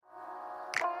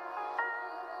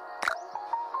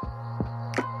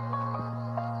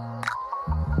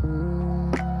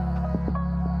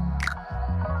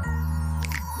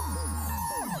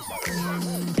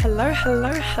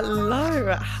Hello.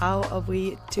 How are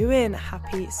we doing?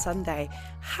 Happy Sunday.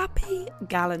 Happy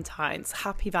Galentines.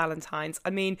 Happy Valentines.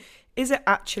 I mean, is it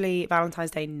actually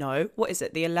Valentine's Day? No. What is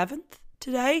it? The 11th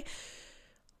today?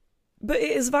 But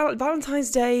it is Valentine's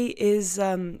Day is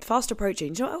fast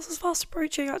approaching. Do you know what else is fast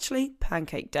approaching, actually?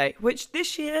 Pancake Day, which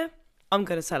this year I'm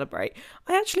going to celebrate.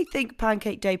 I actually think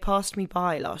Pancake Day passed me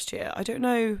by last year. I don't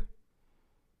know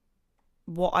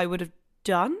what I would have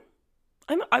done.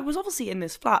 I was obviously in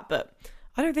this flat, but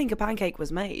I don't think a pancake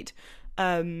was made.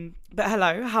 But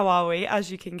hello, how are we?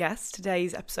 As you can guess,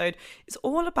 today's episode is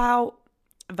all about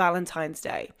Valentine's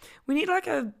Day. We need like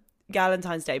a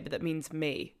Galentine's Day, but that means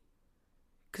me.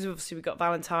 Because obviously we got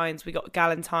Valentines, we got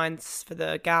Galentines for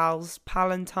the gals,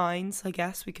 Palentines, I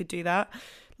guess we could do that.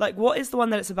 Like, what is the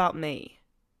one that it's about me?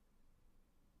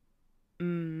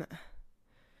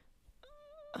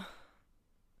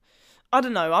 I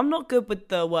don't know, I'm not good with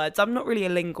the words. I'm not really a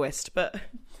linguist, but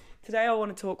today I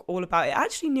want to talk all about it.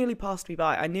 Actually nearly passed me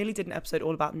by. I nearly did an episode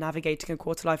all about navigating a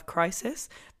quarter-life crisis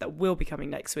that will be coming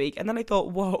next week. And then I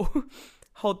thought, whoa,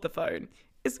 hold the phone.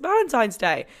 It's Valentine's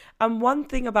Day. And one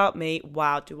thing about me,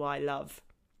 wow, do I love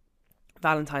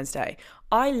Valentine's Day.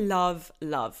 I love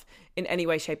in any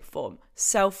way, shape or form.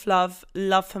 Self-love,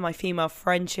 love for my female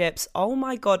friendships. Oh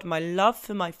my God, my love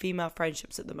for my female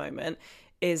friendships at the moment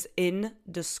is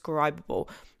indescribable.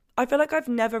 I feel like I've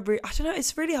never I don't know,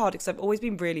 it's really hard because I've always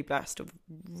been really blessed with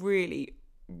really,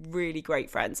 really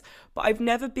great friends. But I've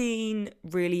never been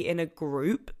really in a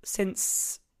group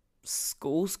since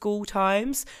school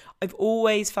times. I've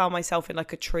always found myself in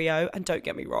like a trio, and don't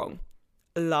get me wrong,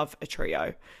 love a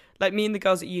trio. Like me and the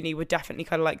girls at uni were definitely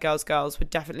kind of like girls,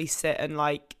 would definitely sit and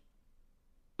like,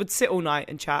 would sit all night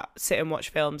and chat, sit and watch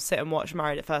films, sit and watch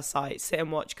Married at First Sight, sit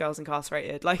and watch Girls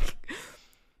Incarcerated. Like,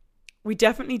 we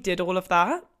definitely did all of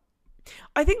that.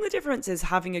 I think the difference is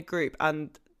having a group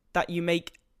and that you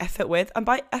make effort with. And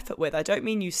by effort with, I don't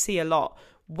mean you see a lot.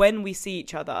 When we see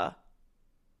each other,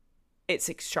 it's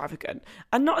extravagant.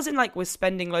 And not as in like we're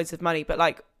spending loads of money, but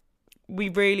like we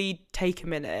really take a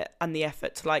minute and the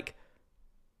effort to like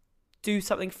do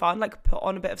something fun, like put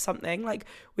on a bit of something. Like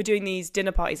we're doing these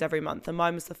dinner parties every month and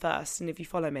mine was the first. And if you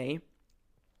follow me,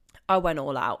 I went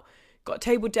all out. Got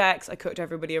table decks. I cooked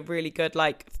everybody a really good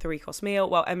like 3-course meal.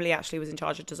 Well, Emily actually was in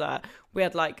charge of dessert. We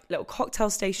had like little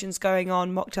cocktail stations going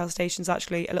on, mocktail stations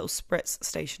actually, a little spritz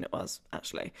station it was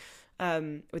actually,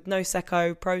 with no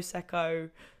Prosecco, Prosecco,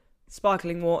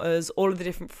 sparkling waters, all of the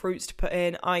different fruits to put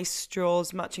in, ice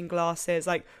straws, matching glasses,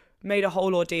 like made a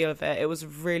whole ordeal of it. It was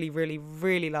really, really,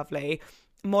 really lovely.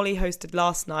 Molly hosted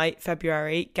last night,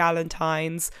 February,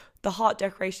 Galentines. The heart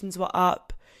decorations were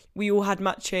up. We all had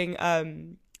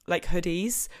matching like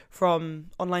hoodies from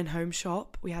online home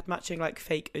shop. We had matching like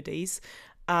fake hoodies,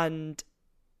 and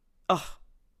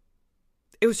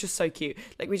it was just so cute.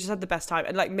 Like we just had the best time,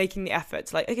 and like making the effort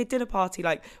to like, okay, dinner party,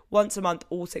 like once a month,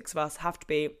 all 6 of us have to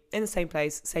be in the same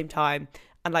place, same time,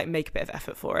 and like make a bit of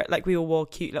effort for it. Like we all wore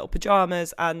cute little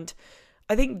pajamas, and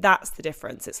I think that's the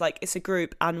difference. It's like it's a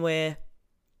group and we're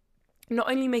not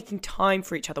only making time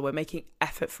for each other, we're making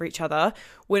effort for each other.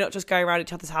 We're not just going around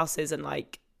each other's houses and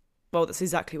like, well, that's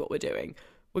exactly what we're doing.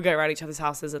 We're going around each other's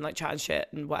houses and like chatting shit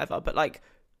and whatever, but like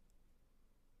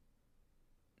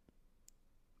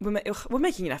we're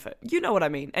making an effort. You know what I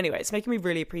mean? Anyway, it's making me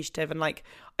really appreciative, and like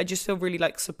I just feel really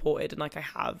like supported, and like I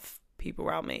have people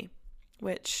around me,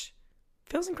 which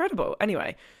feels incredible.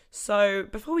 Anyway, so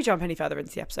before we jump any further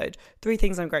into the episode, 3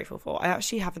 things I'm grateful for. I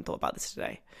actually haven't thought about this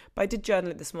today, but I did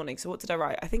journal it this morning. So what did I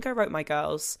write? I think I wrote my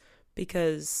girls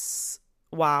because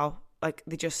wow, like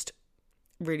they just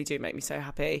really do make me so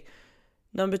happy.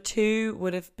 Number 2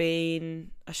 would have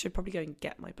been, I should probably go and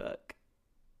get my book.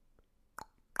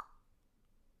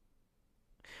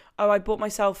 Oh, I bought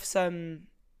myself some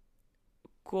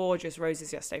gorgeous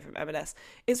roses yesterday from M&S.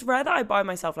 It's rare that I buy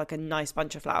myself like a nice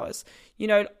bunch of flowers. You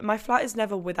know, my flat is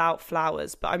never without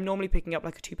flowers, but I'm normally picking up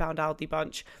like a £2 Aldi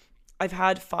bunch. I've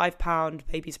had £5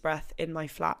 baby's breath in my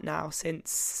flat now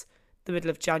since the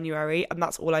middle of January, and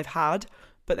that's all I've had,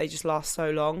 but they just last so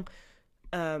long.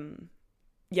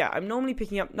 Yeah, I'm normally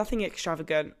picking up nothing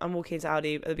extravagant. I'm walking into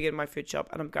Aldi at the beginning of my food shop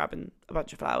and I'm grabbing a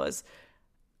bunch of flowers.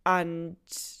 And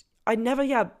I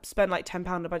never, spend like £10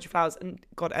 on a bunch of flowers. And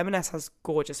God, M&S has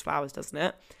gorgeous flowers, doesn't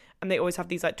it? And they always have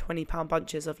these like £20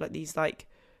 bunches of like these like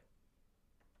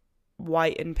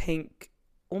white and pink,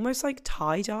 almost like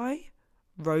tie-dye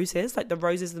roses. Like the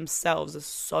roses themselves are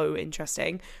so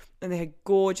interesting. And they're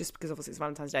gorgeous because obviously it's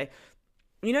Valentine's Day.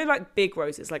 You know, like big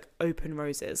roses, like open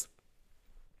roses.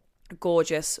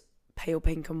 Gorgeous, pale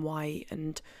pink and white,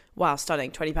 and wow, stunning,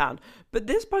 £20. But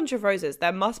this bunch of roses,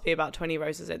 there must be about 20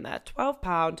 roses in there.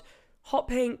 £12, hot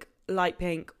pink, light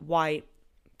pink, white.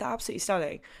 They're absolutely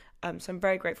stunning. So I'm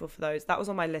very grateful for those. That was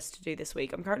on my list to do this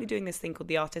week. I'm currently doing this thing called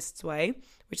the Artist's Way,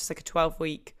 which is like a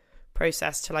 12-week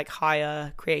process to like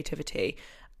hire creativity.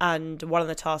 And one of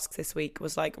the tasks this week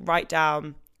was like write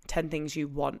down 10 things you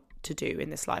want to do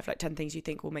in this life, like 10 things you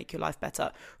think will make your life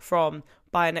better, from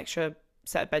buy an extra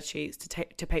set of bed sheets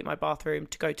to paint my bathroom,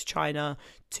 to go to China,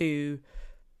 to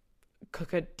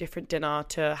cook a different dinner,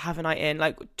 to have a night in,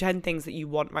 like 10 things that you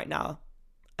want right now.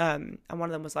 And one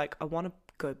of them was like, I want a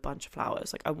good bunch of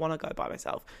flowers. Like I want to go buy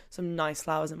myself some nice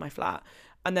flowers in my flat.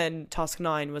 And then task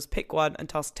 9 was pick one, and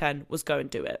task 10 was go and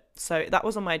do it. So that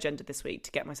was on my agenda this week,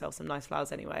 to get myself some nice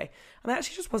flowers anyway. And I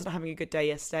actually just wasn't having a good day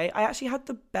yesterday. I actually had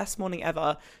the best morning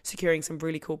ever, securing some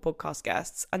really cool podcast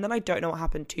guests. And then I don't know what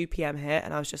happened, 2 p.m. hit,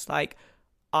 and I was just like,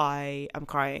 I am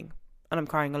crying. And I'm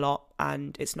crying a lot,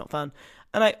 and it's not fun.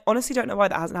 And I honestly don't know why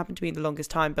that hasn't happened to me in the longest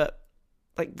time, but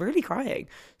like really crying.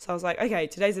 So I was like, okay,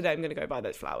 today's the day I'm going to go buy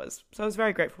those flowers. So I was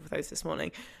very grateful for those this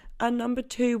morning. And number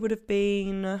 2 would have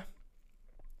been,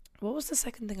 what was the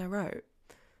second thing I wrote?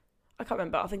 I can't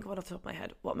remember. I'll think of one off the top of my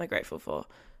head. What am I grateful for?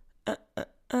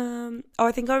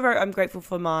 I think I wrote I'm grateful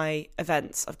for my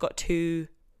events. I've got 2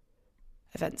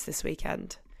 events this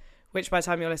weekend, which by the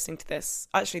time you're listening to this,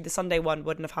 actually the Sunday one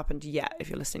wouldn't have happened yet if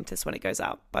you're listening to this when it goes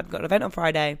out. But I've got an event on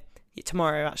Friday,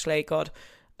 tomorrow actually, God.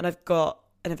 And I've got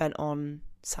an event on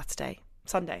Sunday.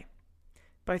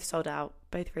 Both sold out,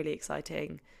 both really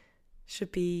exciting.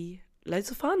 Should be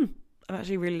loads of fun. I'm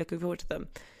actually really looking forward to them.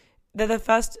 They're the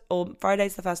first, or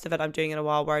Friday's the first event I'm doing in a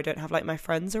while where I don't have like my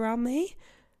friends around me.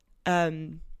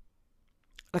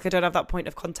 Like I don't have that point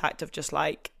of contact of just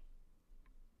like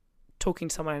talking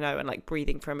to someone I know and like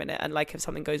breathing for a minute, and like if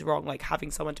something goes wrong, like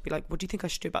having someone to be like, what do you think I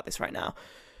should do about this right now?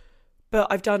 But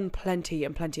I've done plenty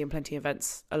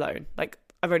events alone. Like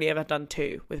I've only ever done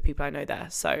 2 with people I know there.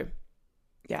 So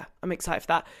yeah, I'm excited for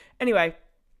that. Anyway,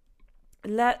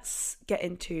 let's get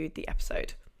into the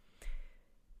episode.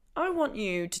 I want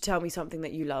you to tell me something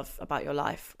that you love about your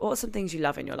life. What are some things you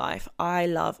love in your life? I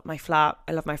love my flat.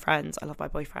 I love my friends. I love my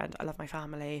boyfriend. I love my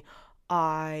family.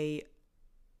 I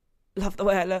love the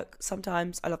way I look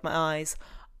sometimes. I love my eyes.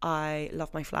 I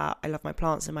love my flat. I love my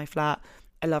plants in my flat.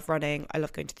 I love running. I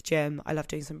love going to the gym. I love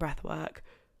doing some breath work.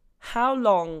 How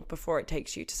long before it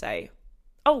takes you to say,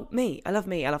 oh, me, I love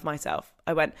myself.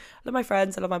 I love my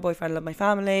friends, I love my boyfriend, I love my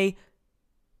family.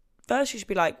 First you should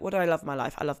be like, what do I love in my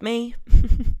life? I love me.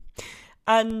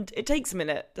 And it takes a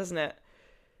minute, doesn't it?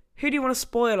 Who do you want to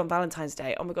spoil on Valentine's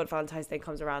Day? Oh my God, Valentine's Day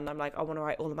comes around and I'm like, I want to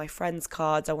write all of my friends'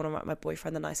 cards. I want to write my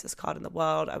boyfriend the nicest card in the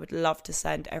world. I would love to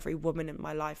send every woman in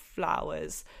my life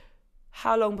flowers.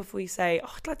 How long before you say,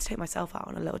 oh, I'd like to take myself out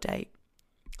on a little date?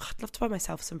 Oh, I'd love to buy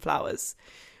myself some flowers.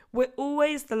 We're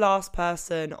always the last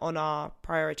person on our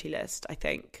priority list, I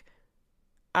think.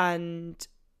 And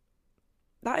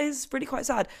that is really quite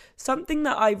sad. Something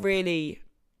that I really,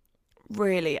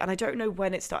 and I don't know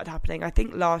when it started happening. I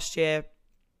think last year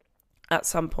at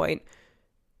some point,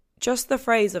 just the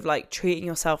phrase of like treating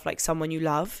yourself like someone you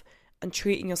love and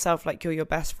treating yourself like you're your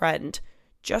best friend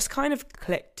just kind of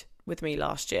clicked with me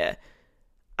last year.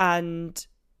 And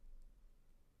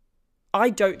I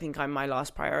don't think I'm my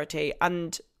last priority,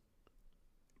 and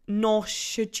nor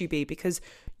should you be, because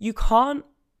you can't,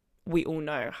 we all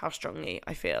know how strongly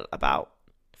I feel about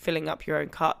filling up your own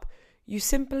cup. You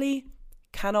simply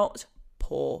cannot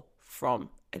pour from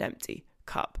an empty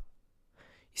cup.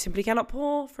 You simply cannot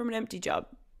pour from an empty jug.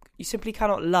 You simply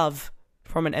cannot love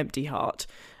from an empty heart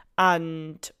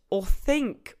or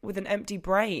think with an empty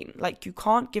brain. Like you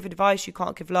can't give advice, you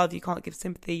can't give love, you can't give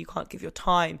sympathy, you can't give your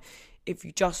time if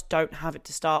you just don't have it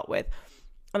to start with.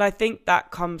 And I think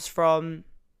that comes from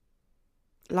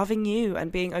loving you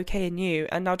and being okay in you.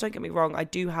 And now don't get me wrong, I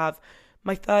do have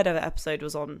my 3rd ever episode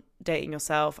was on dating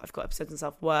yourself. I've got episodes on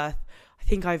self-worth. I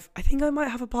think I might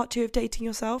have a part 2 of dating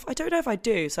yourself. I don't know if I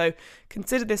do, so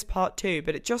consider this part 2,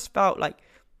 but it just felt like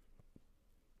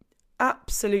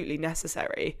absolutely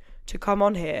necessary to come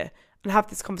on here and have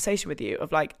this conversation with you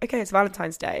of like, okay, it's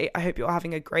Valentine's Day. I hope you're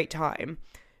having a great time.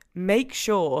 Make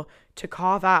sure to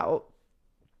carve out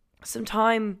some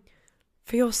time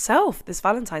for yourself this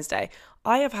Valentine's Day.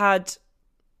 I have had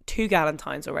 2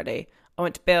 Galentines already. I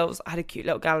went to Bill's, I had a cute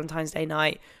little Galentine's Day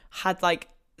night, had like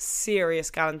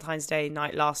serious Galentine's Day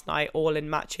night last night, all in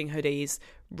matching hoodies,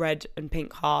 red and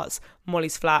pink hearts.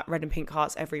 Molly's flat, red and pink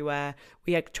hearts everywhere.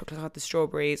 We had chocolate covered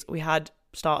strawberries, we had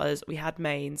starters, we had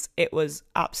mains. It was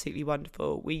absolutely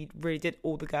wonderful. We really did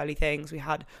all the girly things. We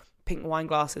had pink wine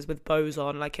glasses with bows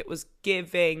on, like it was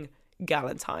giving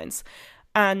Galentine's.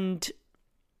 And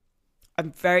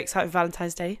I'm very excited for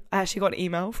Valentine's Day. I actually got an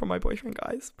email from my boyfriend,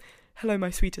 guys. Hello, my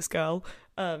sweetest girl.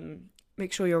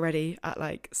 make sure you're ready at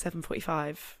like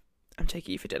 7:45. I'm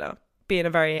taking you for dinner. Be in a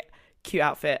very cute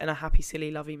outfit and a happy,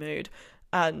 silly, lovey mood.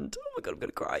 And oh my God, I'm going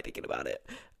to cry thinking about it.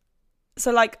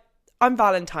 So like, I'm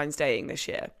Valentine's Daying this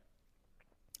year.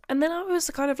 And then I was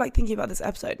kind of like thinking about this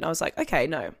episode and I was like, okay,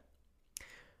 no.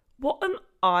 What am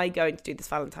I going to do this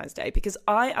Valentine's Day? Because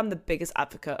I am the biggest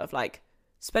advocate of like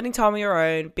spending time on your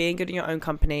own, being good in your own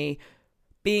company,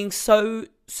 being so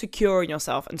secure in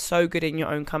yourself and so good in your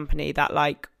own company that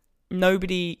like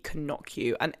nobody can knock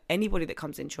you, and anybody that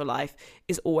comes into your life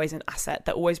is always an asset.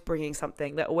 They're always bringing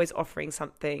something. They're always offering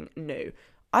something new.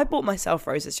 I bought myself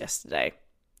roses yesterday.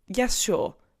 Yes,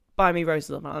 sure, buy me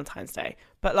roses on Valentine's Day.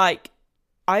 But like,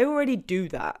 I already do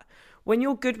that. When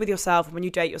you're good with yourself, when you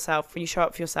date yourself, when you show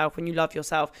up for yourself, when you love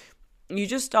yourself, you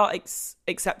just start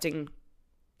accepting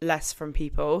less from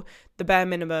people. The bare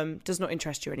minimum does not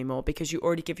interest you anymore because you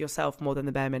already give yourself more than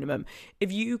the bare minimum.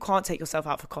 If you can't take yourself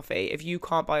out for coffee, if you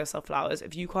can't buy yourself flowers,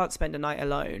 if you can't spend a night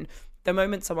alone, the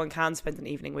moment someone can spend an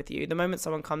evening with you, the moment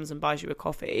someone comes and buys you a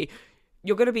coffee,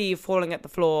 you're going to be falling at the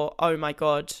floor, oh my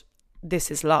God,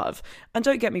 this is love. And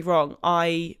don't get me wrong,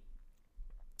 I'm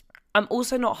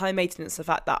also not high maintenance, the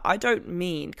fact that I don't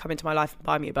mean come into my life and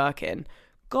buy me a Birkin.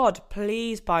 God,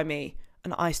 please buy me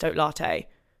an iced oat latte,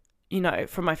 you know,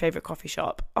 from my favourite coffee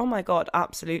shop. Oh my God,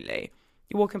 absolutely.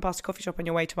 You're walking past a coffee shop on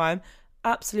your way to home.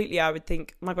 Absolutely, I would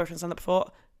think, my boyfriend's done that before.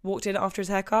 Walked in after his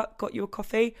haircut, got you a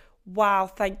coffee. Wow,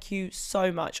 thank you so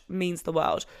much. Means the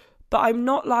world. But I'm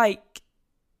not like...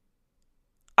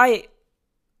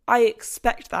 I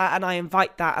expect that and I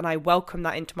invite that and I welcome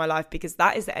that into my life because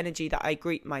that is the energy that I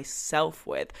greet myself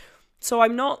with. So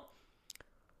I'm not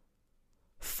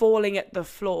falling at the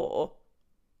floor,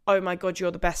 oh my God,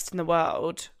 you're the best in the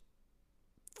world,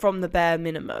 from the bare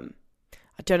minimum.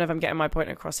 I don't know if I'm getting my point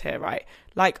across here, right?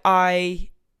 Like, I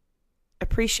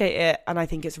appreciate it and I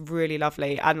think it's really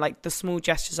lovely. And like, the small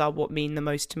gestures are what mean the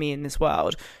most to me in this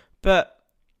world. But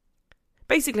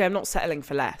basically, I'm not settling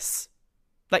for less.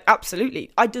 Like,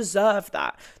 absolutely. I deserve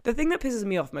that. The thing that pisses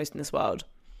me off most in this world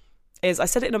is, I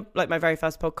said it in my very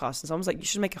first podcast, and someone was like, you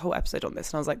should make a whole episode on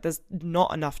this. And I was like, there's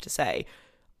not enough to say.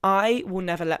 I will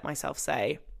never let myself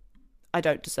say, I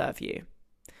don't deserve you.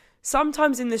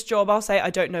 Sometimes in this job, I'll say, I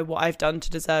don't know what I've done to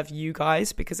deserve you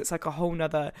guys, because it's like a whole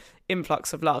nother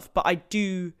influx of love. But I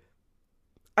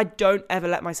don't ever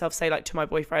let myself say, like, to my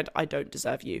boyfriend, I don't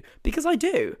deserve you, because I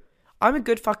do. I'm a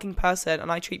good fucking person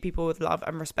and I treat people with love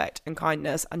and respect and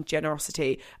kindness and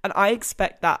generosity. And I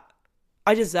expect that.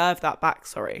 I deserve that back,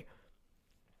 sorry.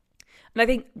 And I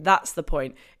think that's the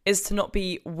point, is to not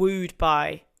be wooed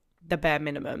by the bare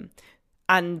minimum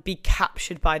and be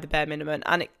captured by the bare minimum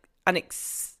and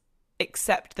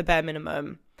accept the bare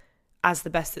minimum as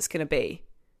the best it's going to be.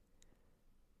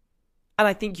 And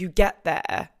I think you get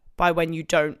there by when you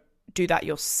don't do that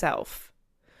yourself.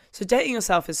 So dating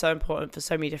yourself is so important for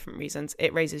so many different reasons.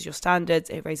 It raises your standards,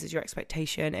 it raises your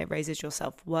expectation, it raises your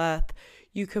self-worth.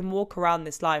 You can walk around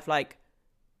this life like,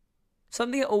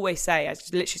 something I always say, I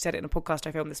literally said it in a podcast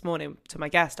I filmed this morning to my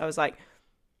guest. I was like,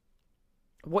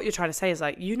 what you're trying to say is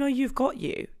like, you know, you've got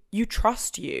you. You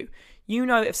trust you. You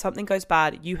know, if something goes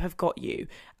bad, you have got you.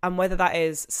 And whether that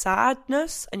is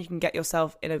sadness and you can get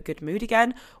yourself in a good mood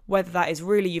again, whether that is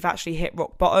really you've actually hit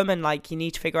rock bottom and like you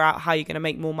need to figure out how you're going to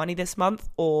make more money this month,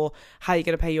 or how you're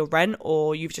going to pay your rent,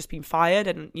 or you've just been fired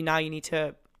and now you need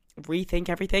to rethink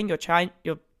everything.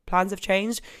 Your plans have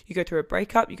changed. You go through a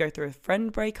breakup, you go through a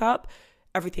friend breakup,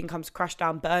 everything comes crash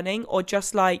down burning, or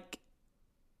just like,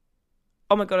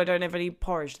 oh my God, I don't have any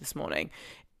porridge this morning.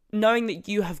 Knowing that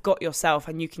you have got yourself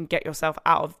and you can get yourself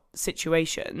out of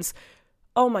situations.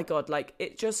 Oh my God, like,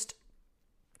 it just...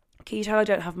 Can you tell I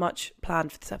don't have much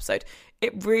planned for this episode?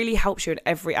 It really helps you in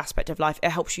every aspect of life. It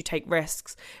helps you take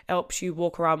risks. It helps you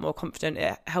walk around more confident.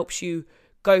 It helps you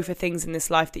go for things in this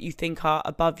life that you think are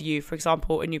above you. For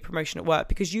example, a new promotion at work,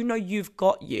 because you know you've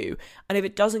got you. And if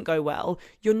it doesn't go well,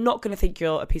 you're not going to think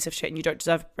you're a piece of shit and you don't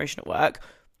deserve a promotion at work.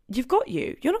 You've got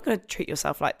you. You're not going to treat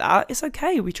yourself like that. It's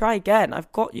okay. We try again.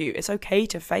 I've got you. It's okay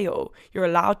to fail. You're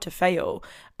allowed to fail.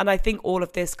 And I think all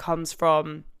of this comes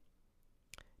from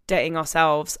dating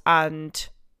ourselves and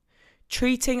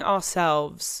treating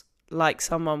ourselves like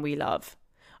someone we love.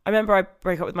 I remember I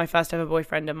broke up with my first ever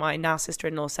boyfriend and my now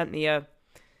sister-in-law sent me a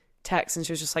text and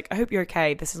she was just like, I hope you're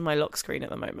okay. This is my lock screen at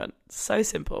the moment. So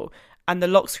simple. And the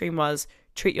lock screen was,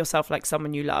 treat yourself like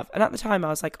someone you love. And at the time I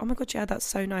was like, oh my God, yeah, that's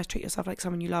so nice. Treat yourself like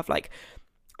someone you love. Like,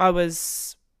 I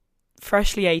was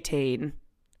freshly 18,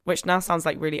 which now sounds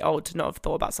like really old to not have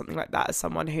thought about something like that as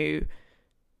someone who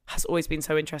has always been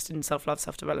so interested in self-love,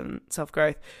 self-development,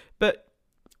 self-growth. But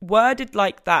worded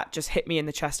like that just hit me in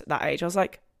the chest at that age. I was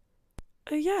like,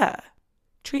 oh yeah,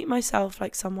 treat myself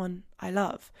like someone I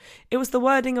love. It was the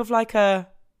wording of like I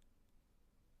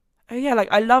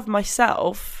love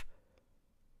myself,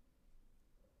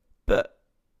 but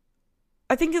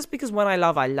I think it's because when I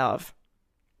love. I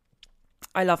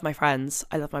love my friends,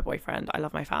 I love my boyfriend, I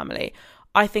love my family.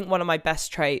 I think one of my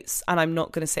best traits, and I'm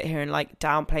not going to sit here and like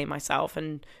downplay myself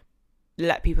and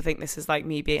let people think this is like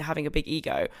me having a big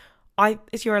ego.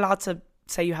 If you're allowed to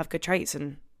say you have good traits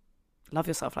and love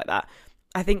yourself like that.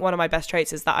 I think one of my best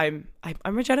traits is that I'm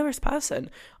a generous person.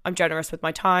 I'm generous with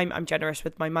my time. I'm generous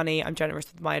with my money. I'm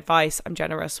generous with my advice. I'm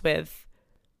generous with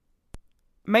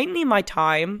mainly my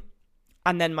time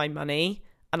and then my money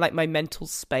and like my mental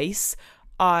space.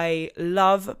 I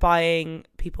love buying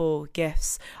people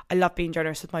gifts. I love being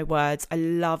generous with my words. I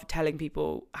love telling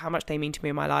people how much they mean to me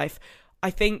in my life.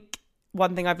 I think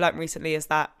one thing I've learned recently is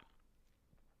that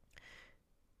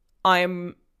I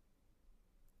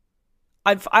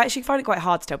actually find it quite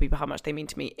hard to tell people how much they mean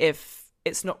to me if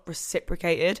it's not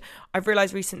reciprocated. I've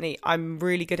realised recently I'm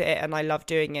really good at it and I love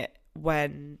doing it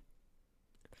when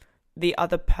the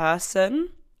other person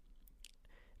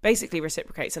basically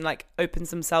reciprocates and like opens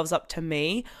themselves up to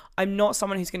me. I'm not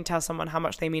someone who's going to tell someone how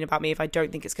much they mean about me if I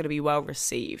don't think it's going to be well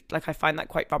received. Like I find that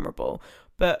quite vulnerable.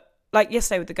 But like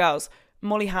yesterday with the girls,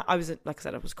 Molly I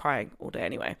was crying all day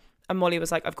anyway. And Molly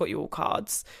was like, I've got you all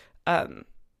cards. And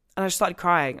I just started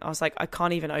crying. I was like, I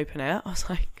can't even open it. I was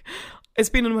like, it's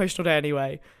been an emotional day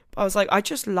anyway. But I was like, I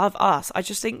just love us. I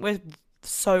just think we're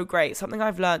so great. Something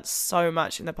I've learned so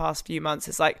much in the past few months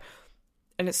is like,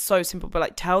 and it's so simple, but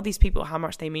like tell these people how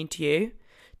much they mean to you.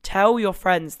 Tell your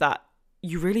friends that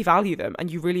you really value them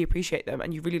and you really appreciate them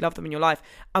and you really love them in your life,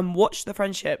 and watch the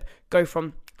friendship go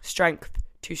from strength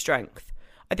to strength.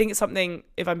 I think it's something,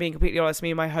 if I'm being completely honest,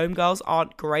 me and my homegirls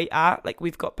aren't great at. Like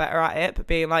we've got better at it, but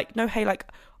being like, no, hey, like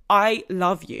I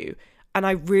love you and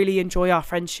I really enjoy our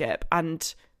friendship,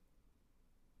 and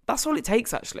that's all it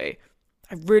takes actually.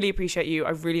 I really appreciate you.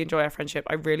 I really enjoy our friendship.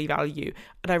 I really value you.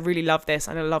 And I really love this.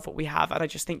 And I love what we have. And I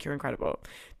just think you're incredible.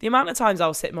 The amount of times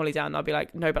I'll sit Molly down and I'll be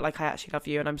like, no, but like I actually love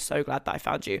you. And I'm so glad that I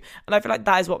found you. And I feel like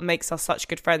that is what makes us such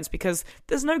good friends, because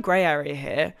there's no grey area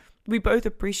here. We both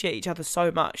appreciate each other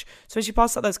so much. So when she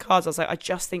passed out those cards, I was like, I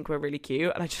just think we're really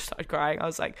cute. And I just started crying. I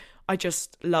was like, I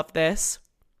just love this.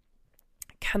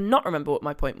 I cannot remember what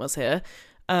my point was here.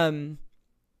 Bloody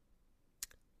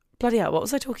hell, what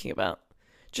was I talking about?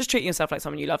 Just treating yourself like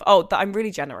someone you love. Oh, that I'm really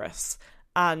generous.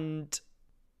 And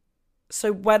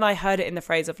so when I heard it in the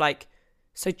phrase of like,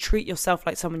 so treat yourself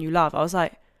like someone you love, I was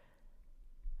like,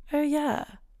 oh yeah.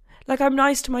 Like I'm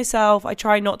nice to myself. I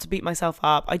try not to beat myself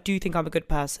up. I do think I'm a good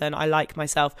person. I like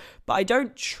myself, but I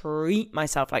don't treat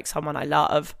myself like someone I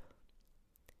love.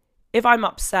 If I'm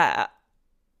upset,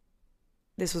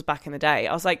 this was back in the day,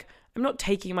 I was like, I'm not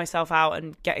taking myself out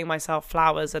and getting myself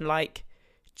flowers and like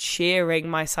cheering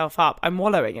myself up. I'm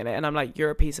wallowing in it and I'm like, you're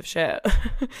a piece of shit.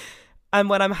 And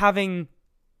when I'm having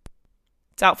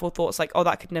doubtful thoughts like, oh,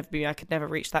 that could never be me, I could never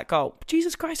reach that goal,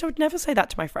 Jesus Christ, I would never say that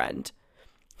to my friend.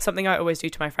 Something I always do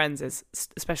to my friends is,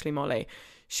 especially Molly,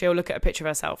 she'll look at a picture of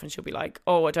herself and she'll be like,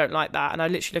 oh, I don't like that. And I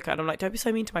literally look at her and I'm like, don't be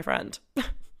so mean to my friend.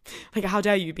 Like, how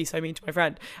dare you be so mean to my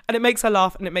friend? And it makes her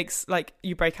laugh and it makes like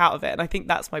you break out of it. And I think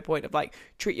that's my point of like,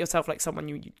 treat yourself like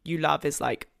someone you love, is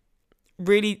like,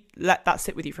 really let that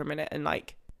sit with you for a minute. And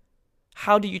like,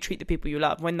 how do you treat the people you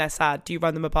love when they're sad? Do you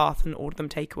run them a bath and order them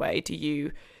takeaway? Do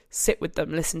you sit with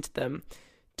them, listen to them?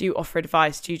 Do you offer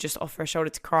advice? Do you just offer a shoulder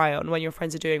to cry on? When your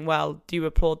friends are doing well, do you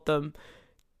applaud them?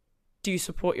 Do you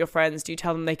support your friends? Do you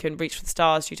tell them they can reach for the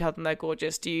stars? Do you tell them they're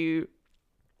gorgeous? Do you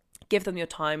give them your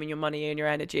time and your money and your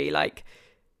energy? Like,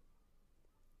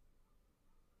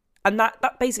 and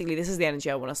that basically, this is the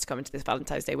energy I want us to come into this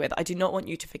Valentine's Day with. I do not want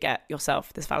you to forget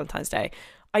yourself this Valentine's Day.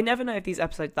 I never know if these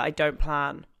episodes that I don't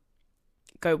plan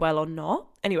go well or not.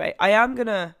 Anyway, I am going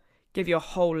to give you a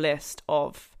whole list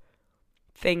of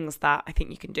things that I think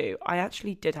you can do. I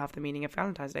actually did have the meaning of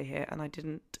Valentine's Day here and I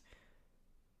didn't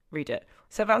read it.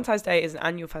 So Valentine's Day is an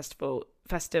annual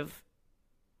festive.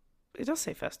 It does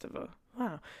say festival.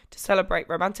 Wow. To celebrate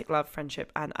romantic love,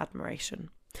 friendship and admiration.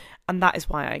 And that is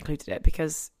why I included it,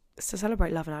 because it's to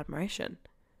celebrate love and admiration.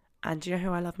 And do you know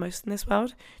who I love most in this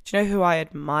world? Do you know who I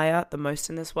admire the most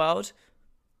in this world?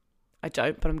 I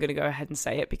don't, but I'm going to go ahead and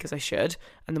say it because I should.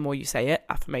 And the more you say it,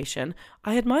 affirmation,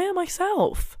 I admire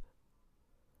myself.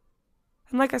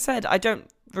 And like I said, I don't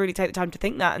really take the time to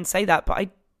think that and say that, but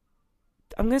I'm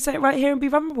going to say it right here and be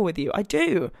vulnerable with you. I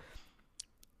do.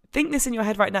 Think this in your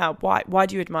head right now. Why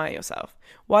do you admire yourself?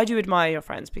 Why do you admire your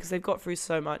friends? Because they've got through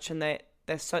so much and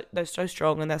they're so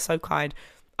strong and they're so kind.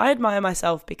 I admire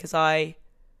myself because I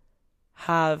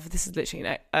have, this is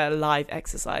literally a live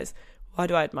exercise. Why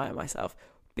do I admire myself?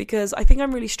 because I think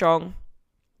I'm really strong.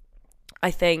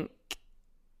 I think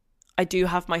I do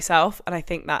have myself, and I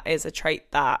think that is a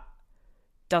trait that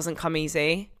doesn't come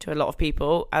easy to a lot of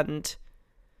people, and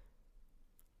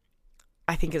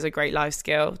I think it's a great life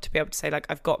skill to be able to say, like,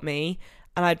 I've got me.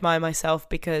 And I admire myself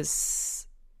because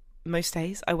most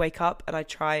days I wake up and I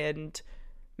try and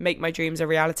make my dreams a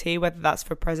reality, whether that's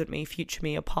for present me, future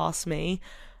me, or past me.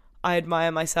 I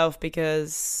admire myself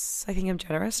because I think I'm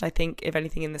generous. I think, if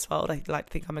anything in this world, I like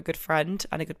to think I'm a good friend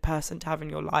and a good person to have in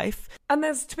your life. And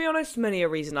there's, to be honest, many a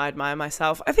reason I admire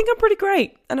myself. I think I'm pretty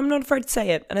great, and I'm not afraid to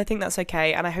say it, and I think that's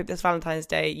okay. And I hope this Valentine's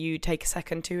Day you take a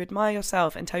second to admire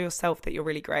yourself and tell yourself that you're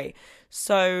really great.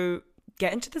 So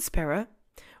get into the spirit,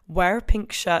 wear a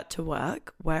pink shirt to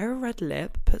work, wear a red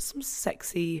lip, put some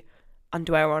sexy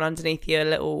underwear on underneath your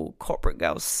little corporate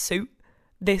girl suit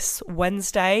this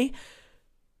Wednesday.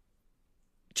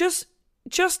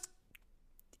 Just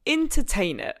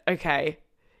entertain it, okay?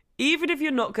 Even if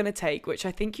you're not going to take, which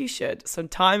I think you should, some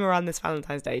time around this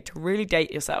Valentine's Day to really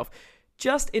date yourself,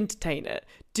 just entertain it.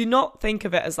 Do not think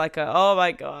of it as like oh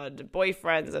my God,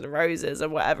 boyfriends and roses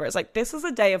and whatever. It's like, this is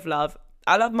a day of love.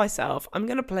 I love myself. I'm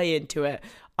going to play into it.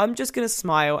 I'm just going to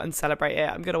smile and celebrate it.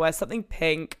 I'm going to wear something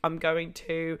pink. I'm going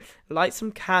to light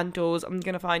some candles. I'm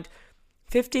going to find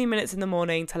 15 minutes in the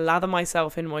morning to lather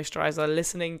myself in moisturizer,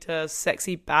 listening to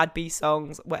sexy bad bee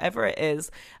songs, whatever it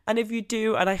is. And if you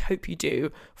do, and I hope you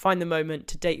do, find the moment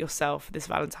to date yourself this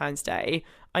Valentine's Day,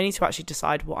 I need to actually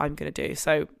decide what I'm going to do.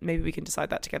 So maybe we can decide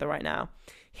that together right now.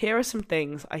 Here are some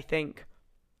things I think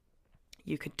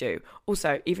you could do.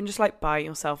 Also, even just like buying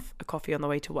yourself a coffee on the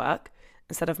way to work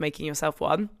instead of making yourself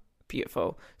one.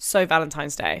 Beautiful. So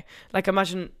Valentine's Day. Like,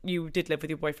 imagine you did live with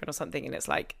your boyfriend or something and it's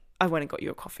like, I went and got you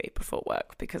a coffee before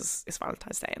work because it's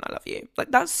Valentine's Day and I love you.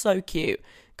 Like, that's so cute.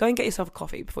 Go and get yourself a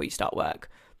coffee before you start work.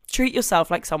 Treat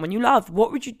yourself like someone you love.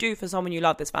 What would you do for someone you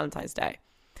love this Valentine's Day?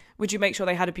 Would you make sure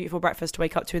they had a beautiful breakfast to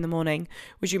wake up to in the morning?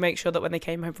 Would you make sure that when they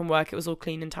came home from work, it was all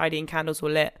clean and tidy and candles were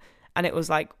lit and it was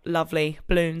like lovely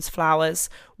balloons, flowers?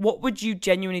 What would you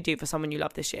genuinely do for someone you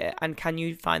love this year? And can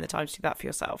you find the time to do that for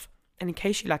yourself? And in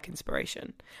case you lack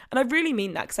inspiration. And I really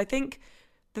mean that, because I think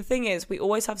the thing is, we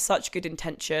always have such good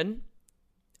intention,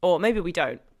 or maybe we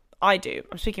don't. I do.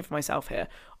 I'm speaking for myself here.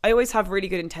 I always have really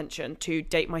good intention to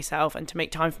date myself and to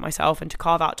make time for myself and to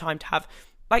carve out time to have,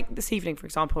 like this evening, for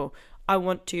example, I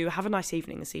want to have a nice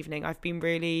evening this evening.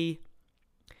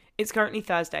 It's currently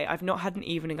Thursday. I've not had an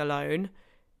evening alone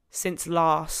since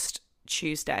last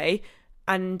Tuesday.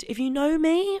 And if you know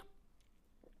me,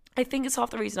 I think it's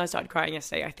half the reason I started crying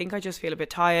yesterday. I think I just feel a bit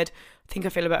tired. I think I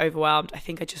feel a bit overwhelmed. I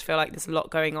think I just feel like there's a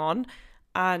lot going on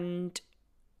and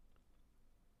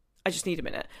I just need a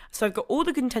minute. So I've got all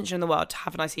the good intention in the world to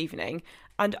have a nice evening,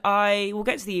 and I will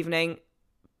get to the evening,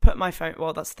 put my phone,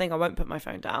 well, that's the thing, I won't put my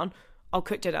phone down. I'll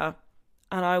cook dinner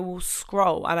and I will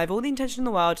scroll, and I have all the intention in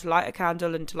the world to light a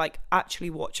candle and to like actually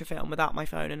watch a film without my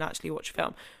phone and actually watch a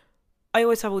film. I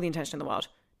always have all the intention in the world.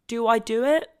 Do I do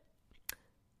it?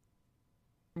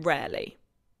 Rarely.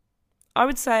 I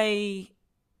would say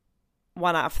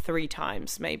 1 out of 3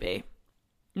 times, maybe.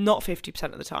 Not 50%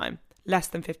 of the time. Less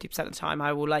than 50% of the time,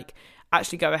 I will like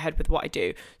actually go ahead with what I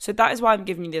do. So that is why I'm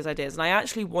giving you these ideas, and I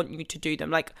actually want you to do them.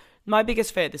 Like, my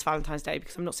biggest fear this Valentine's Day,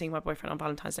 because I'm not seeing my boyfriend on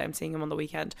Valentine's Day, I'm seeing him on the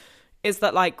weekend, is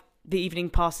that like the evening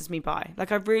passes me by.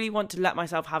 Like, I really want to let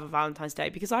myself have a Valentine's Day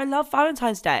because I love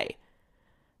Valentine's Day.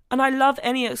 And I love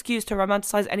any excuse to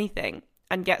romanticize anything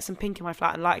and get some pink in my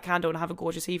flat and light a candle and have a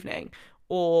gorgeous evening,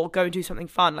 or go and do something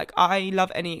fun. Like, I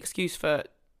love any excuse to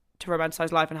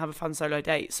romanticize life and have a fun solo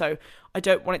date. So I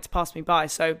don't want it to pass me by.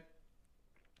 So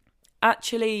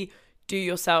actually do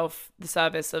yourself the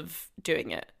service of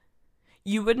doing it.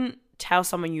 You wouldn't tell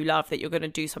someone you love that you're going to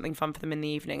do something fun for them in the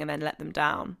evening and then let them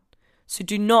down. So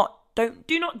do not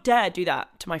dare do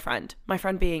that to my friend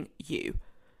being you.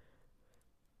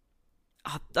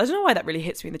 I don't know why that really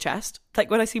hits me in the chest. Like,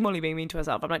 when I see Molly being mean to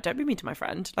herself, I'm like, don't be mean to my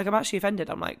friend. Like, I'm actually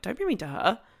offended. I'm like, don't be mean to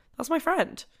her. That's my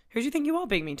friend. Who do you think you are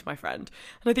being mean to my friend?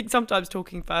 And I think sometimes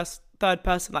talking third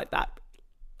person like that,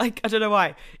 like, I don't know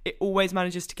why, it always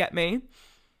manages to get me.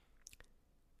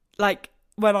 Like,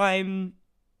 if I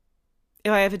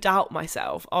ever doubt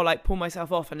myself, I'll like pull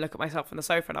myself off and look at myself on the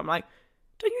sofa and I'm like,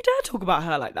 don't you dare talk about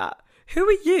her like that. Who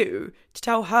are you to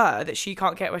tell her that she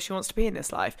can't get where she wants to be in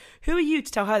this life? Who are you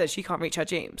to tell her that she can't reach her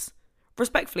dreams?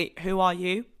 Respectfully, who are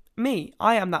you? Me.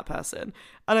 I am that person.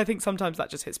 And I think sometimes that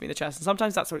just hits me in the chest. And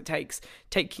sometimes that's what it takes,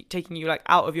 taking you like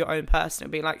out of your own person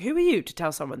and being like, who are you to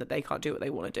tell someone that they can't do what they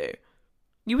want to do?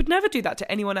 You would never do that to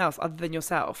anyone else other than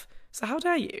yourself. So how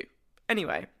dare you?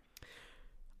 Anyway,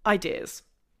 ideas.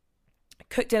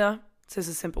 Cook dinner. So this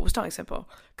is simple. We're starting simple.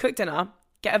 Cook dinner.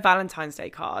 get a Valentine's Day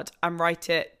card and write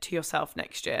it to yourself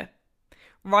next year.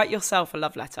 Write yourself a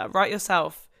love letter.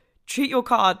 Treat your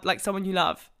card like someone you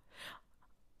love.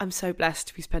 I'm so blessed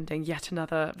to be spending yet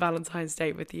another Valentine's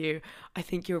Day with you. I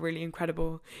think you're really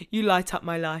incredible. You light up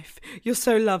my life. You're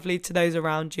so lovely to those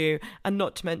around you. And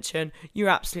not to mention, you're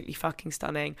absolutely fucking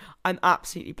stunning. I'm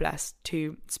absolutely blessed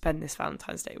to spend this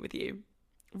Valentine's Day with you.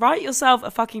 Write yourself a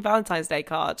fucking Valentine's Day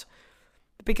card.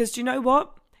 Because do you know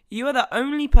what? You are the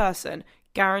only person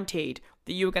guaranteed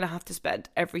that you are going to have to spend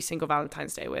every single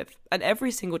Valentine's Day with. And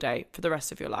every single day for the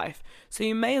rest of your life. So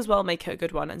you may as well make it a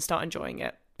good one and start enjoying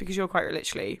it. Because you're quite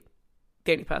literally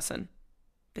the only person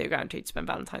that you're guaranteed to spend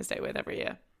Valentine's Day with every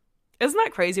year. Isn't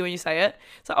that crazy when you say it?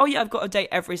 It's like, oh yeah, I've got a date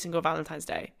every single Valentine's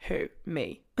Day. Who?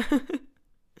 Me.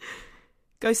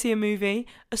 Go see a movie.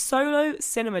 A solo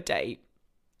cinema date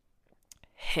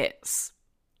hits.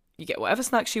 You get whatever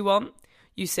snacks you want.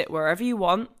 You sit wherever you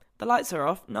want. The lights are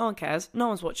off. No one cares. No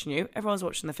one's watching you. Everyone's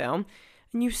watching the film.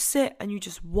 And you sit and you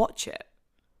just watch it.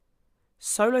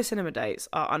 Solo cinema dates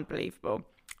are unbelievable.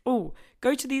 Oh,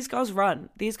 go to These Girls Run.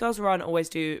 These Girls Run always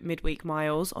do midweek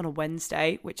miles on a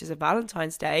Wednesday, which is a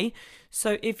Valentine's Day.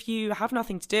 So if you have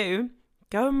nothing to do,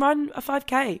 go and run a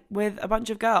 5K with a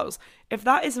bunch of girls. If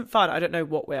that isn't fun, I don't know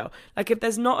what will. Like, if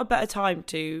there's not a better time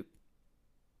to...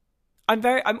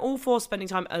 I'm all for spending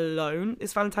time alone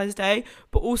this Valentine's Day,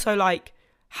 but also, like,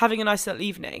 having a nice little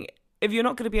evening. If you're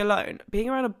not going to be alone, being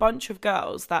around a bunch of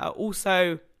girls that are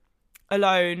also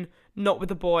alone, not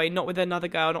with a boy, not with another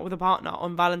girl, not with a partner,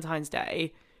 on Valentine's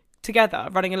Day, together,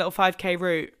 running a little 5K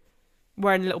route,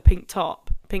 wearing a little pink top,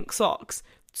 pink socks.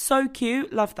 So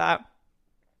cute. Love that.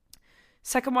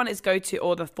 Second one is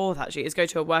the fourth actually, is go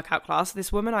to a workout class.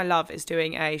 This woman I love is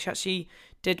doing she actually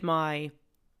did my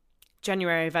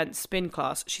January event spin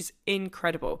class. She's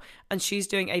incredible. And she's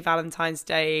doing a Valentine's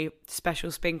Day special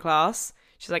spin class.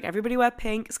 She's like, everybody wear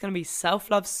pink. It's going to be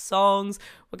self-love songs.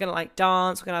 We're going to like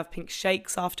dance. We're going to have pink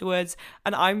shakes afterwards.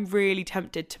 And I'm really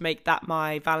tempted to make that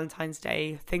my Valentine's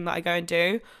Day thing that I go and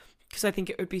do. Because I think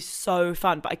it would be so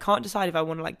fun. But I can't decide if I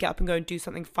want to like get up and go and do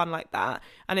something fun like that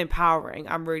and empowering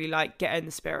and really like get in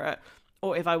the spirit.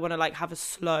 Or if I want to like have a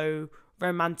slow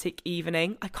romantic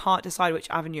evening. I can't decide which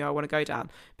avenue I want to go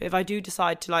down. But if I do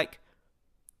decide to like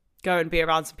go and be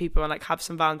around some people and like have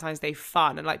some Valentine's Day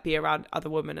fun and like be around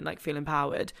other women and like feel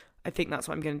empowered, I think that's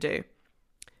what I'm going to do.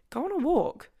 Go on a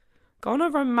walk. Go on a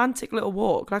romantic little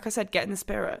walk. Like I said, get in the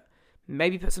spirit.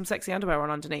 Maybe put some sexy underwear on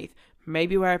underneath.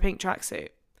 Maybe wear a pink tracksuit.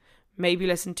 Maybe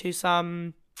listen to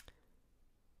some...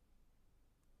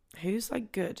 Who's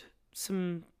like good?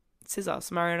 Some SZA,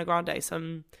 some Ariana Grande,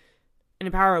 some... an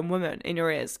empowering woman in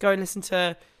your ears. Go and listen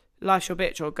to Life's Your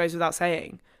Bitch or Goes Without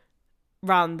Saying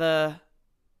round the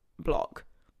block.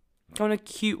 Go on a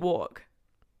cute walk.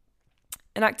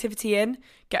 An activity in,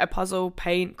 get a puzzle,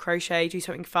 paint, crochet, do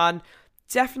something fun.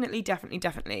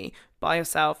 Definitely buy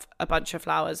yourself a bunch of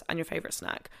flowers and your favourite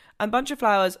snack. And a bunch of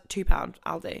flowers, £2,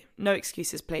 Aldi. No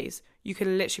excuses, please. You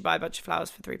can literally buy a bunch of flowers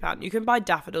for £3. You can buy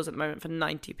daffodils at the moment for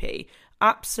 90p.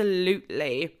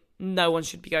 Absolutely no one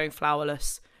should be going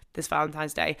flowerless this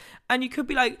Valentine's Day. And you could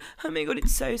be like, oh my god,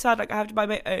 it's so sad, like I have to buy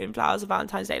my own flowers on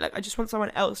Valentine's Day, like I just want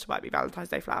someone else to buy me Valentine's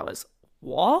Day flowers.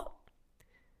 What?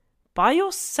 Buy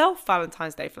yourself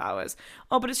Valentine's Day flowers.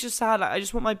 Oh, but it's just sad, like I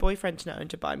just want my boyfriend to know and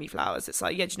to buy me flowers. It's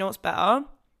like, yeah, do you know what's better?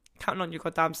 Counting on your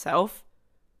goddamn self.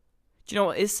 Do you know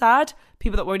what is sad?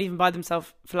 People that won't even buy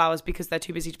themselves flowers because they're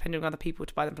too busy depending on other people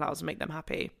to buy them flowers and make them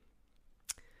happy.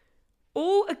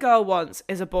 All a girl wants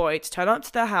is a boy to turn up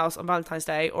to their house on Valentine's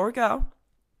Day, or a girl,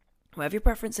 whatever your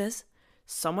preference is,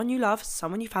 someone you love,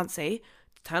 someone you fancy,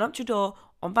 to turn up to your door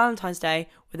on Valentine's Day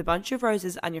with a bunch of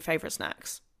roses and your favourite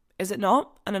snacks. Is it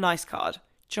not? And a nice card. Do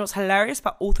you know what's hilarious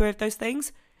about all three of those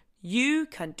things? You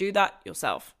can do that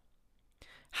yourself.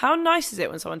 How nice is it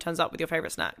when someone turns up with your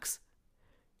favourite snacks?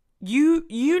 You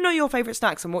know your favourite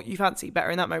snacks and what you fancy better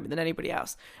in that moment than anybody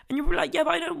else. And you're like, yeah,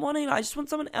 but I don't want to. I just want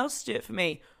someone else to do it for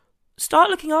me.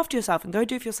 Start looking after yourself and go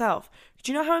do it for yourself.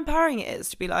 Do you know how empowering it is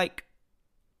to be like,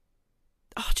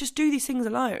 oh, just do these things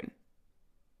alone?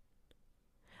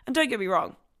 And don't get me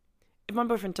wrong, if my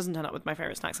boyfriend doesn't turn up with my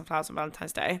favourite snacks and flowers on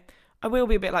Valentine's Day, I will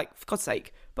be a bit like, for God's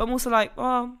sake. But I'm also like,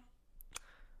 well,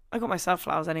 I got myself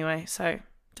flowers anyway, so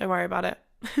don't worry about it.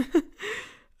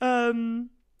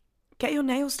 Get your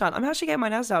nails done. I'm actually getting my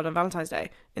nails done on Valentine's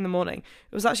Day in the morning.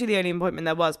 It was actually the only appointment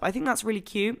there was, but I think that's really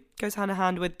cute. Goes hand in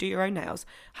hand with do your own nails.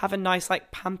 Have a nice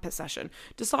like pamper session.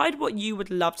 Decide what you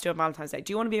would love to do on Valentine's Day.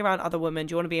 Do you want to be around other women?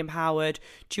 Do you want to be empowered?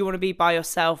 Do you want to be by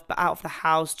yourself but out of the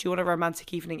house? Do you want a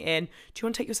romantic evening in? Do you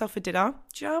want to take yourself for dinner?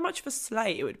 Do you know how much of a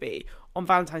slay it would be on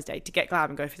Valentine's Day to get glam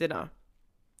and go for dinner?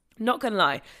 Not gonna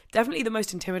lie, definitely the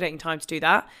most intimidating time to do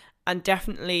that, and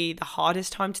definitely the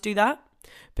hardest time to do that.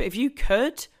 But if you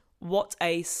could, what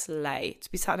a slay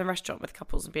to be sat in a restaurant with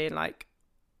couples and being like,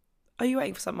 are you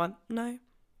waiting for someone? No,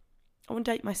 I want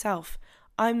to date myself.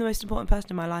 I'm the most important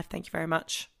person in my life, thank you very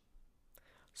much.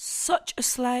 Such a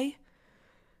slay.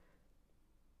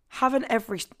 Have an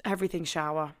everything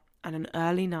shower and an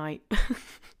early night.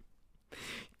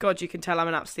 God, you can tell I'm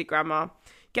an absolute grandma.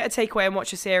 Get a takeaway and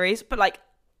watch a series, but like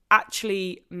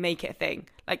actually make it a thing.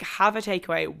 Like have a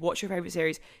takeaway, watch your favourite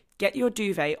series, get your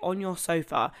duvet on your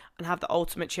sofa and have the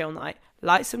ultimate chill night.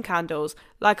 Light some candles.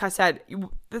 Like I said,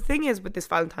 the thing is with this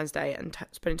Valentine's Day and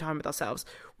spending time with ourselves,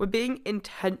 we're being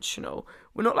intentional.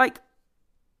 We're not like,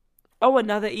 oh,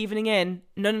 another evening in.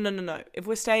 No. If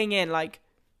we're staying in, like,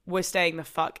 we're staying the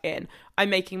fuck in. I'm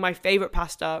making my favourite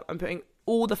pasta. I'm putting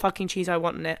all the fucking cheese I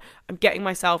want in it. I'm getting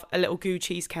myself a little goo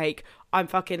cheesecake. I'm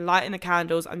fucking lighting the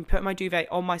candles. I'm putting my duvet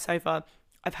on my sofa.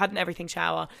 I've had an everything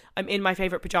shower. I'm in my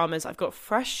favourite pyjamas. I've got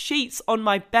fresh sheets on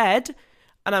my bed.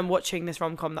 And I'm watching this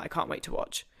rom-com that I can't wait to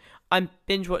watch. I'm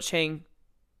binge watching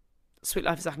Sweet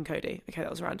Life of Zack and Cody. Okay,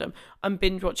 that was random. I'm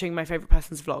binge watching my favourite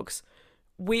person's vlogs.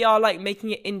 We are like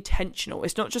making it intentional.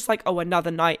 It's not just like, oh,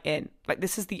 another night in. Like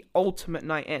this is the ultimate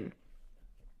night in.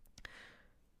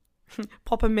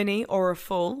 Pop a mini or a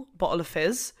full bottle of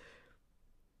fizz.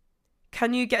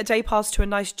 Can you get a day pass to a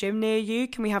nice gym near you?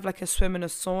 Can we have like a swim and a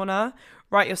sauna?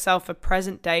 Write yourself a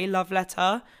present day love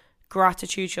letter.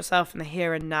 Gratitude to yourself in the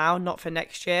here and now, not for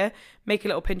next year. Make a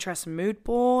little Pinterest mood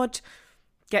board.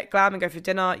 Get glam and go for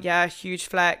dinner. Yeah, huge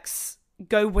flex.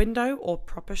 Go window or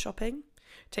proper shopping.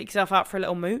 Take yourself out for a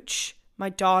little mooch. My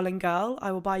darling girl,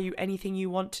 I will buy you anything you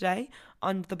want today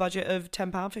under the budget of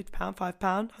 £10, £50,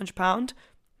 £5, £100.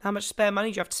 How much spare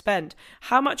money do you have to spend?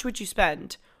 How much would you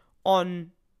spend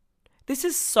on... This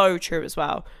is so true as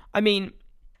well. I mean,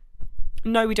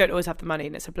 no, we don't always have the money,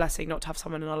 and it's a blessing not to have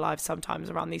someone in our lives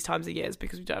sometimes around these times of years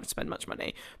because we don't have to spend much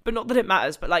money. But not that it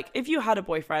matters, but like if you had a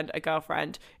boyfriend, a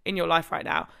girlfriend in your life right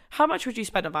now, how much would you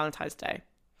spend on Valentine's Day?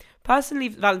 Personally,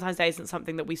 Valentine's Day isn't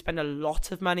something that we spend a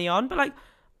lot of money on, but like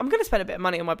I'm going to spend a bit of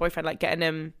money on my boyfriend, like getting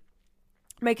him,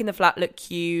 making the flat look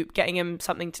cute, getting him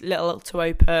something little to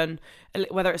open,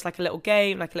 whether it's like a little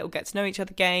game, like a little get to know each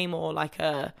other game, or like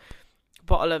a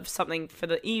bottle of something for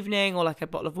the evening, or like a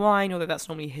bottle of wine, although that's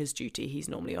normally his duty. He's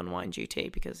normally on wine duty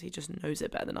because he just knows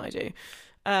it better than I do.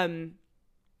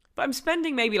 But I'm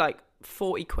spending maybe like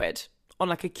 40 quid on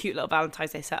like a cute little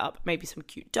Valentine's Day setup, maybe some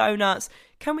cute donuts.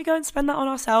 Can we go and spend that on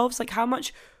ourselves? Like how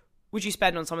much would you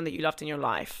spend on someone that you loved in your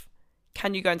life?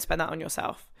 Can you go and spend that on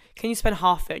yourself? Can you spend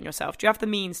half of it on yourself? Do you have the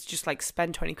means to just like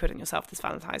spend 20 quid on yourself this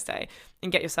Valentine's Day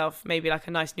and get yourself maybe like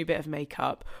a nice new bit of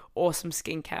makeup or some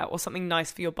skincare or something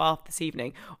nice for your bath this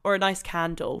evening, or a nice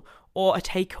candle or a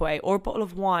takeaway or a bottle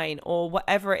of wine or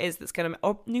whatever it is that's going to,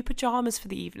 or new pajamas for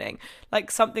the evening, like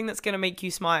something that's going to make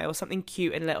you smile, something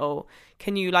cute and little.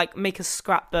 Can you like make a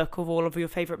scrapbook of all of your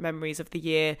favorite memories of the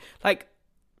year? Like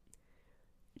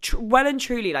well and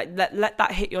truly, like let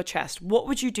that hit your chest. What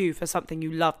would you do for something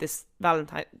you love this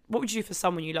Valentine? What would you do for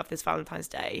someone you love this Valentine's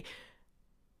Day?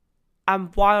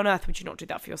 And why on earth would you not do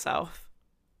that for yourself?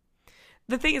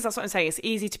 The thing is, that's what I'm saying. It's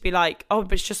easy to be like, oh,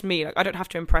 but it's just me. Like I don't have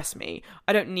to impress me.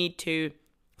 I don't need to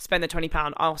spend the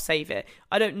 £20. I'll save it.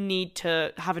 I don't need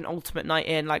to have an ultimate night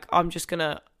in. Like I'm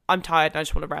tired and I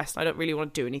just want to rest. I don't really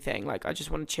want to do anything. Like I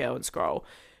just want to chill and scroll.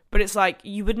 But it's like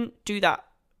you wouldn't do that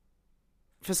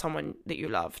for someone that you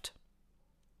loved.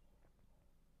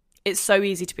 It's so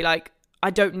easy to be like, I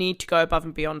don't need to go above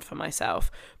and beyond for myself.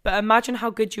 But imagine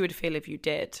how good you would feel if you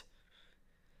did.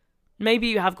 Maybe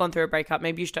you have gone through a breakup.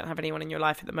 Maybe you just don't have anyone in your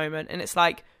life at the moment. And it's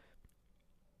like,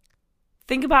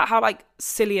 think about how like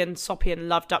silly and soppy and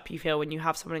loved up you feel when you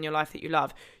have someone in your life that you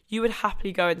love. You would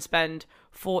happily go and spend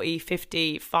 40,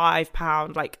 50,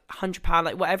 £5, like £100,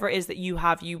 like whatever it is that you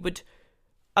have, you would...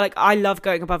 Like, I love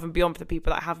going above and beyond for the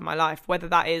people that I have in my life, whether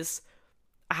that is,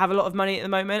 I have a lot of money at the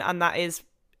moment and that is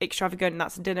extravagant and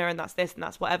that's dinner and that's this and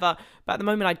that's whatever. But at the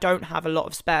moment, I don't have a lot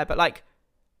of spare. But like,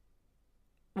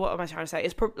 what am I trying to say?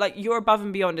 It's like your above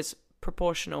and beyond is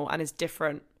proportional and is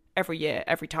different every year,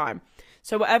 every time.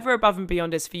 So whatever above and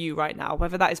beyond is for you right now,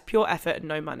 whether that is pure effort and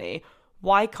no money,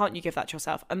 why can't you give that to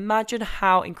yourself? Imagine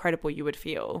how incredible you would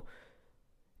feel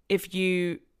if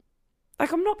you,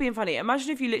 like, I'm not being funny. Imagine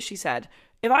if you literally said,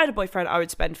 if I had a boyfriend, I would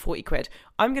spend 40 quid.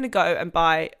 I'm going to go and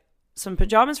buy some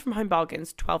pyjamas from Home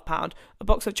Bargains, £12, a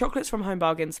box of chocolates from Home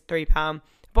Bargains, £3, a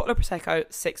bottle of Prosecco,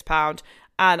 £6,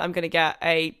 and I'm going to get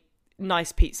a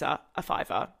nice pizza, a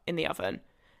 £5 in the oven.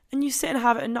 And you sit and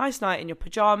have a nice night in your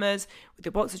pyjamas with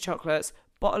your box of chocolates,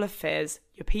 bottle of fizz,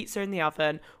 your pizza in the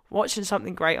oven, watching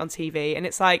something great on TV, and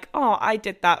it's like, oh, I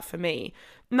did that for me.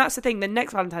 And that's the thing, the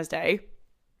next Valentine's Day,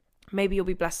 maybe you'll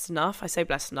be blessed enough. I say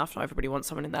blessed enough, not everybody wants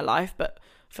someone in their life, but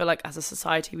I feel like as a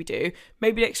society we do.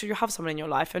 Maybe next year you'll have someone in your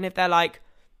life, and if they're like,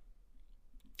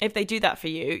 if they do that for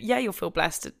you, yeah, you'll feel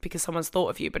blessed because someone's thought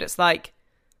of you, but it's like,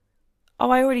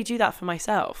 oh, I already do that for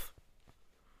myself.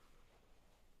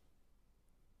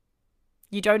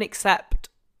 You don't accept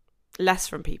less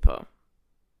from people.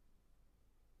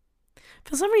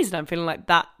 For some reason, I'm feeling like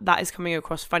that is coming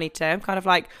across funny today. I'm kind of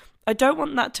like, I don't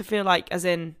want that to feel like as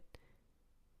in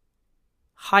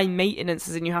high maintenance,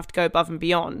 as in you have to go above and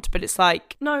beyond. But it's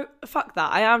like, no, fuck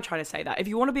that. I am trying to say that. If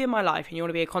you want to be in my life and you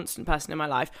want to be a constant person in my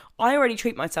life, I already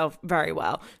treat myself very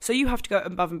well. So you have to go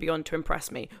above and beyond to impress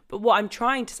me. But what I'm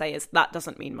trying to say is that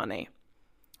doesn't mean money.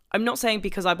 I'm not saying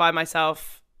because I buy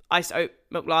myself iced oat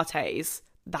milk lattes,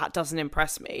 that doesn't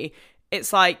impress me.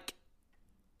 It's like,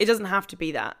 it doesn't have to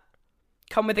be that.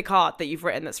 Come with a card that you've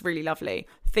written that's really lovely.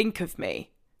 Think of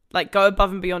me. Like, go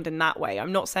above and beyond in that way.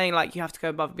 I'm not saying, like, you have to go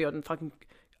above and beyond and fucking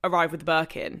arrive with a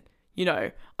Birkin. You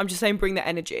know, I'm just saying bring the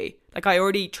energy. Like, I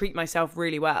already treat myself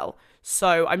really well.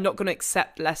 So I'm not going to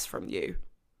accept less from you.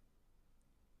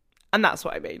 And that's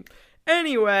what I mean.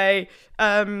 Anyway,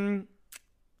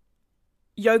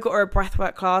 yoga or a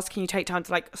breathwork class, can you take time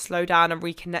to like slow down and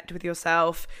reconnect with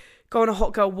yourself? Go on a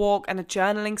hot girl walk and a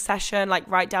journaling session, like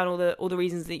write down all the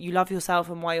reasons that you love yourself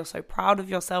and why you're so proud of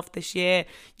yourself this year.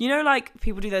 You know, like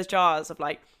people do those jars of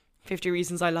like 50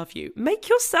 reasons I love you. Make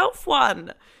yourself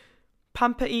one.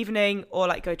 Pamper evening, or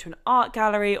like go to an art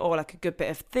gallery or like a good bit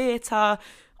of theatre.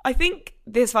 I think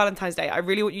this Valentine's Day, I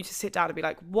really want you to sit down and be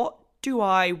like, what do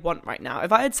I want right now?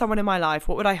 If I had someone in my life,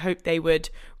 what would I hope they would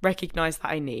recognise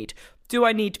that I need? Do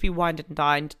I need to be wined and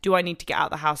dined? Do I need to get out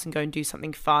of the house and go and do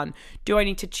something fun? Do I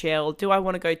need to chill? Do I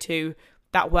want to go to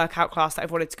that workout class that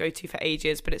I've wanted to go to for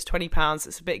ages, but it's £20,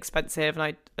 it's a bit expensive and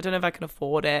I don't know if I can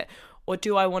afford it? Or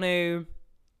do I want to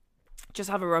just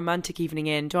have a romantic evening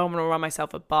in? Do I want to run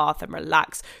myself a bath and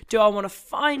relax? Do I want to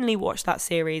finally watch that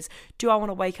series? Do I want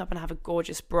to wake up and have a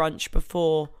gorgeous brunch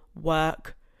before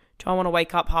work? Do I want to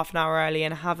wake up half an hour early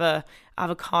and have a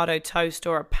avocado toast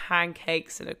or a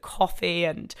pancakes and a coffee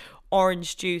and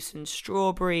orange juice and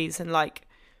strawberries and like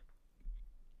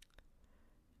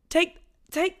take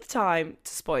the time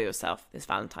to spoil yourself this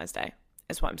Valentine's Day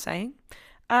is what I'm saying.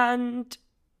 And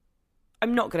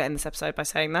I'm not going to end this episode by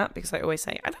saying that because I always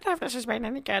say, I don't know if this has been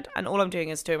any good. And all I'm doing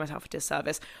is doing myself a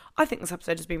disservice. I think this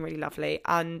episode has been really lovely.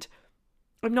 And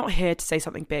I'm not here to say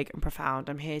something big and profound.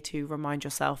 I'm here to remind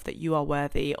yourself that you are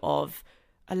worthy of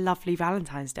a lovely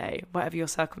Valentine's Day, whatever your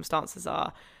circumstances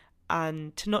are.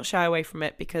 And to not shy away from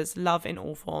it because love in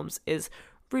all forms is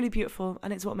really beautiful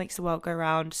and it's what makes the world go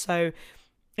round. So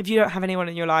if you don't have anyone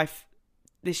in your life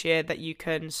this year that you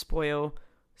can spoil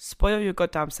your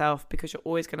goddamn self because you're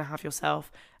always going to have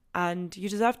yourself and you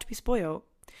deserve to be spoiled.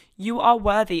 You are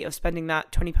worthy of spending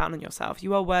that £20 on yourself.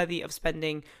 You are worthy of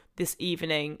spending this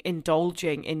evening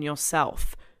indulging in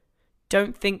yourself.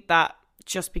 Don't think that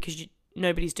just because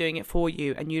nobody's doing it for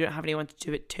you and you don't have anyone to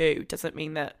do it to doesn't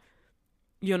mean that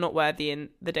you're not worthy and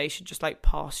the day should just like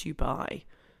pass you by.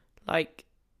 Like,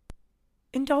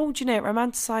 indulge in it,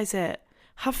 romanticize it,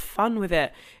 have fun with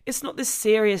it. It's not this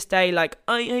serious day like,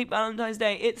 I hate Valentine's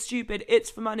Day, it's stupid,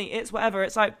 it's for money, it's whatever.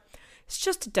 It's like, it's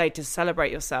just a day to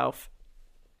celebrate yourself.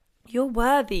 You're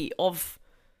worthy of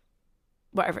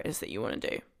whatever it is that you want to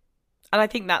do. And I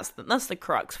think that's the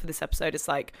crux for this episode. It's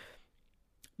like,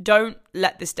 don't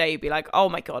let this day be like, oh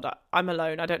my God, I'm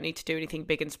alone. I don't need to do anything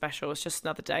big and special. It's just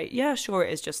another day. Yeah, sure,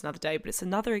 it is just another day, but it's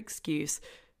another excuse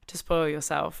to spoil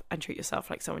yourself and treat yourself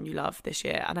like someone you love this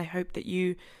year. And I hope that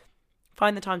you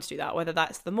find the time to do that, whether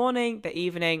that's the morning, the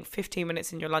evening, 15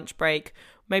 minutes in your lunch break.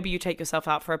 Maybe you take yourself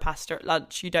out for a pasta at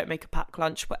lunch. You don't make a packed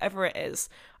lunch, whatever it is.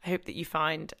 I hope that you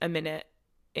find a minute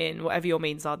in whatever your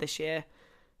means are this year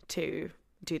to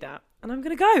do that. And I'm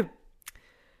going to go.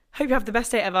 Hope you have the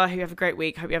best day ever. Hope you have a great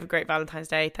week. Hope you have a great Valentine's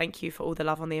Day. Thank you for all the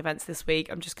love on the events this week.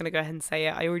 I'm just going to go ahead and say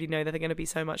it. I already know that they're going to be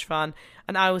so much fun.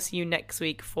 And I will see you next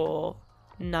week for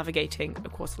navigating a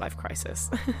quarter life crisis.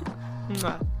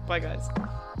 Bye, guys.